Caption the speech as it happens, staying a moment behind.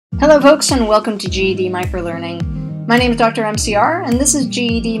Hello folks, and welcome to GED Microlearning. My name is Dr. MCR, and this is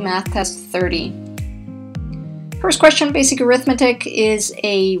GED Math Test 30. First question, basic arithmetic, is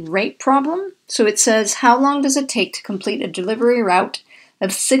a rate problem. So it says, how long does it take to complete a delivery route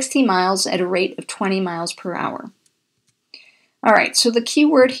of 60 miles at a rate of 20 miles per hour? Alright, so the key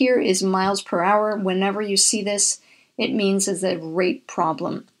word here is miles per hour. Whenever you see this, it means it's a rate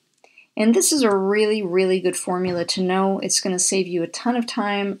problem. And this is a really good formula to know. It's going to save you a ton of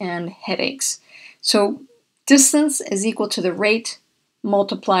time and headaches. So distance is equal to the rate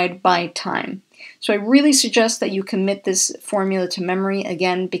multiplied by time. So I really suggest that you commit this formula to memory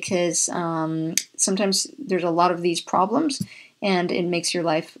again, because sometimes there's a lot of these problems and it makes your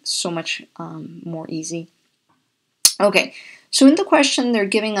life so much more easy. Okay, so in the question they're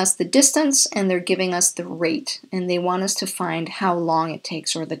giving us the distance and they're giving us the rate, and they want us to find how long it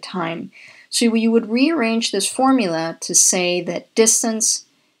takes, or the time. So you would rearrange this formula to say that distance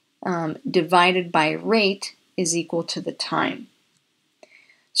divided by rate is equal to the time.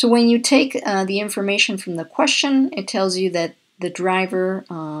 So when you take the information from the question, it tells you that the driver,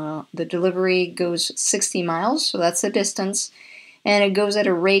 the delivery goes 60 miles, so that's the distance, and it goes at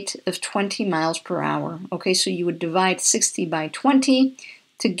a rate of 20 miles per hour. Okay, so you would divide 60 by 20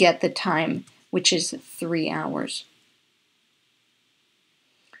 to get the time, which is 3 hours.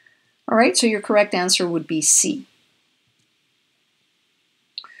 Alright, so your correct answer would be C.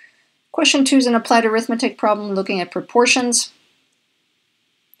 Question 2 is an applied arithmetic problem looking at proportions.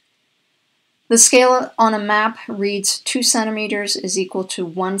 The scale on a map reads 2 centimeters is equal to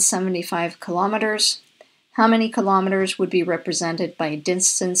 175 kilometers. How many kilometers would be represented by a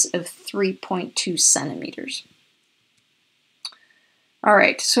distance of 3.2 centimeters?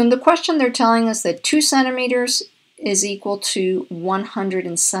 Alright, so in the question they're telling us that 2 centimeters is equal to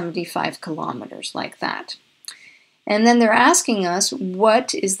 175 kilometers, like that. And then they're asking us,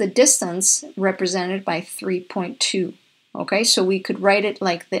 what is the distance represented by 3.2? Okay, so we could write it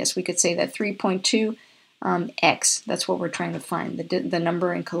like this. We could say that 3.2 x, that's what we're trying to find, the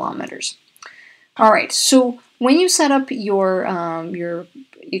number in kilometers. Alright, so when you set up your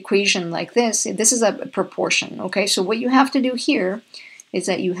equation like this is a proportion, okay? So what you have to do here is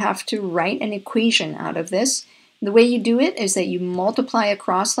that you have to write an equation out of this. The way you do it is that you multiply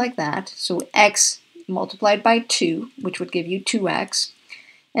across like that, so x multiplied by 2, which would give you 2x,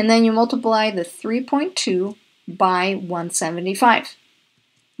 and then you multiply the 3.2 by 175.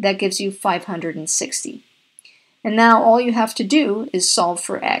 That gives you 560. And now all you have to do is solve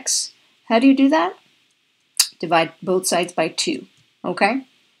for x. How do you do that? Divide both sides by 2, okay?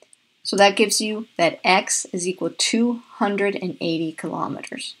 So that gives you that x is equal to 280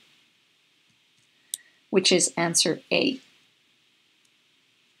 kilometers, which is answer A.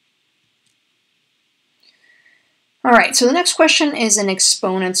 All right, so the next question is an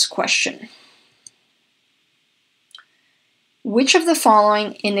exponents question. Which of the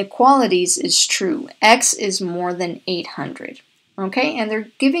following inequalities is true? X is more than 800. Okay, and they're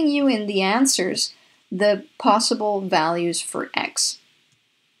giving you in the answers the possible values for x.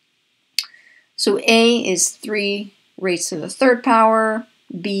 So A is 3 raised to the 3rd power,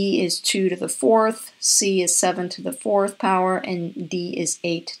 B is 2 to the 4th, C is 7 to the 4th power, and D is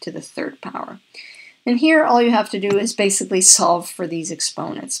 8 to the 3rd power. And here all you have to do is basically solve for these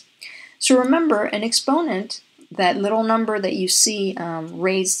exponents. So remember, an exponent, that little number that you see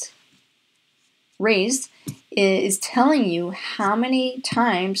raised, is telling you how many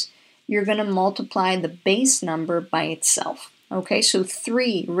times you're going to multiply the base number by itself. Okay, so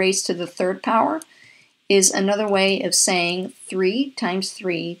 3 raised to the 3rd power is another way of saying 3 times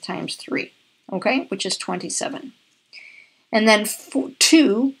 3 times 3, okay, which is 27. And then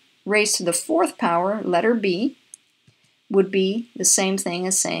 2 raised to the 4th power, letter B, would be the same thing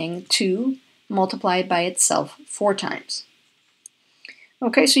as saying 2 multiplied by itself 4 times.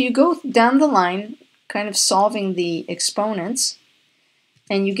 Okay, so you go down the line, kind of solving the exponents,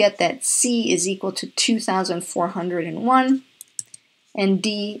 and you get that C is equal to 2,401, and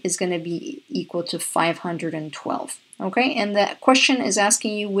D is going to be equal to 512. Okay, and the question is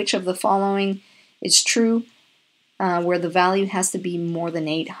asking you which of the following is true, where the value has to be more than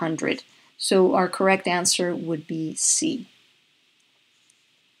 800. So our correct answer would be C.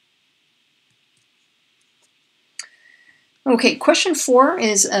 Okay, question 4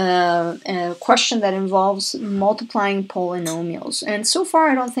 is a question that involves multiplying polynomials. And so far,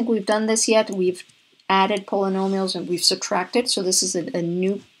 I don't think we've done this yet. We've added polynomials and we've subtracted, so this is a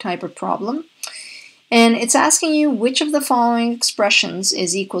new type of problem. And it's asking you which of the following expressions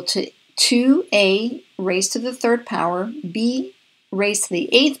is equal to 2a raised to the 3rd power, b raised to the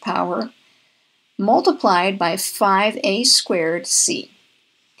 8th power, multiplied by 5a squared c.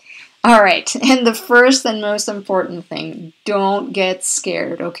 All right, and the first and most important thing, don't get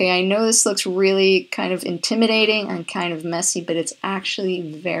scared, okay? I know this looks really kind of intimidating and kind of messy, but it's actually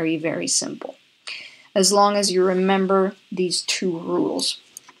very, very simple, as long as you remember these two rules.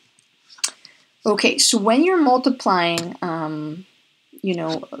 Okay, so when you're multiplying, you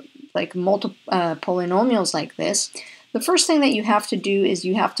know, like polynomials like this, the first thing that you have to do is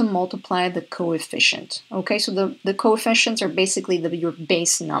you have to multiply the coefficient. Okay, so the coefficients are basically your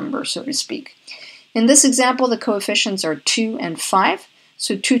base number, so to speak. In this example, the coefficients are 2 and 5,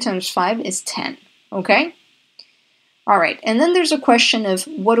 so 2 times 5 is 10. Okay? All right, and then there's a question of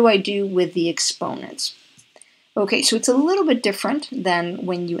what do I do with the exponents? Okay, so it's a little bit different than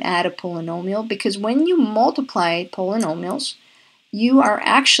when you add a polynomial, because when you multiply polynomials, you are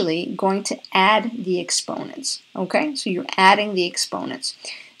actually going to add the exponents, okay? So you're adding the exponents.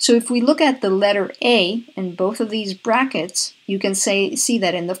 So if we look at the letter A in both of these brackets, you can see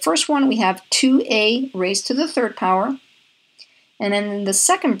that in the first one we have 2a raised to the third power, and then in the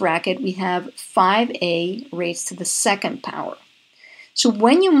second bracket we have 5a raised to the second power. So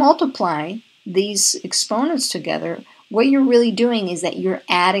when you multiply these exponents together, what you're really doing is that you're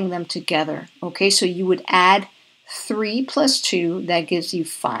adding them together, okay? So you would add 3 plus 2, that gives you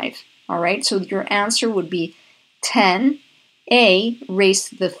 5. All right, so your answer would be 10a raised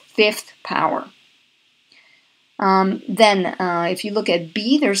to the fifth power. Then if you look at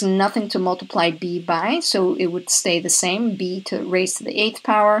b, there's nothing to multiply b by, so it would stay the same, b raised to the eighth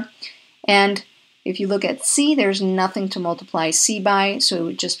power. And if you look at c, there's nothing to multiply c by, so it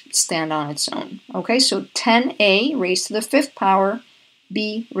would just stand on its own. Okay, so 10a raised to the fifth power,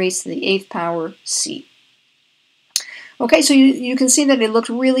 b raised to the eighth power, c. Okay, so you can see that it looked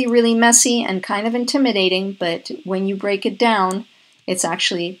really, really messy and kind of intimidating, but when you break it down, it's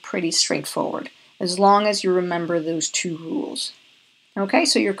actually pretty straightforward, as long as you remember those two rules. Okay,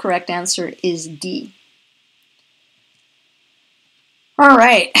 so your correct answer is D. All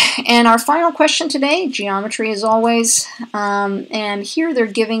right, and our final question today, geometry as always, and here they're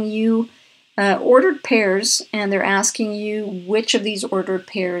giving you ordered pairs, and they're asking you which of these ordered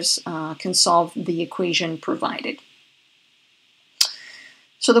pairs can solve the equation provided.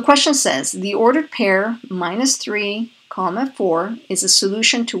 So the question says, the ordered pair minus 3, 4 is a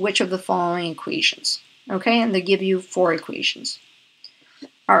solution to which of the following equations? Okay, and they give you 4 equations.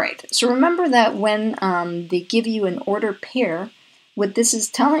 All right, so remember that when they give you an ordered pair, what this is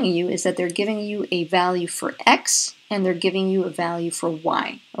telling you is that they're giving you a value for x and they're giving you a value for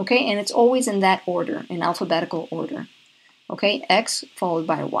y. Okay, and it's always in that order, in alphabetical order. Okay, x followed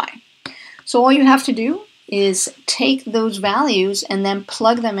by y. So all you have to do is take those values and then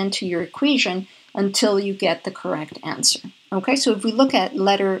plug them into your equation until you get the correct answer. Okay, so if we look at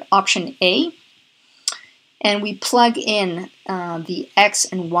option A, and we plug in the x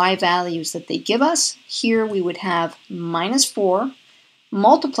and y values that they give us, here we would have minus 4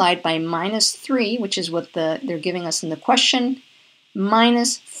 multiplied by minus 3, which is what they're giving us in the question.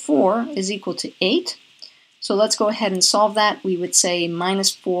 Minus 4 is equal to 8. So let's go ahead and solve that. We would say minus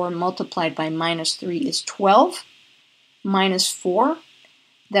 4 multiplied by minus 3 is 12. Minus 4,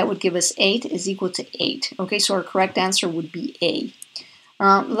 that would give us 8, is equal to 8. Okay, so our correct answer would be A.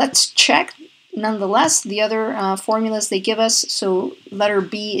 Let's check, nonetheless, the other formulas they give us. So letter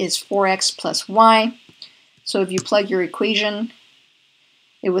B is 4x plus y. So if you plug your equation,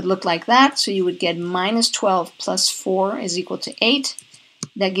 it would look like that. So you would get minus 12 plus 4 is equal to 8.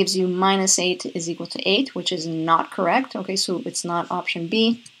 That gives you minus 8 is equal to 8, which is not correct. Okay, so it's not option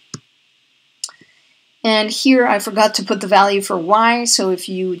B. And here I forgot to put the value for y, so if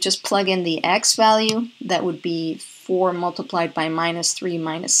you just plug in the x value, that would be 4 multiplied by minus 3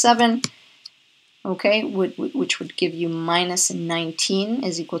 minus 7, okay, which would give you minus 19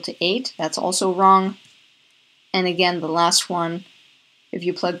 is equal to 8. That's also wrong. And again, the last one, if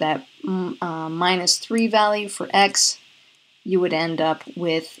you plug that minus 3 value for x, you would end up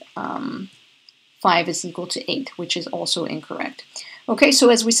with 5 is equal to 8, which is also incorrect. Okay, so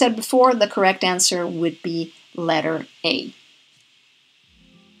as we said before, the correct answer would be letter A.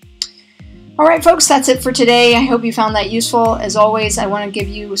 All right, folks, that's it for today. I hope you found that useful. As always, I want to give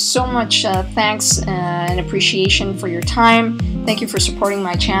you so much thanks and appreciation for your time. Thank you for supporting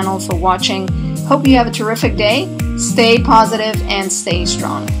my channel, for watching. Hope you have a terrific day. Stay positive and stay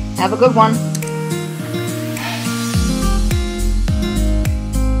strong. Have a good one.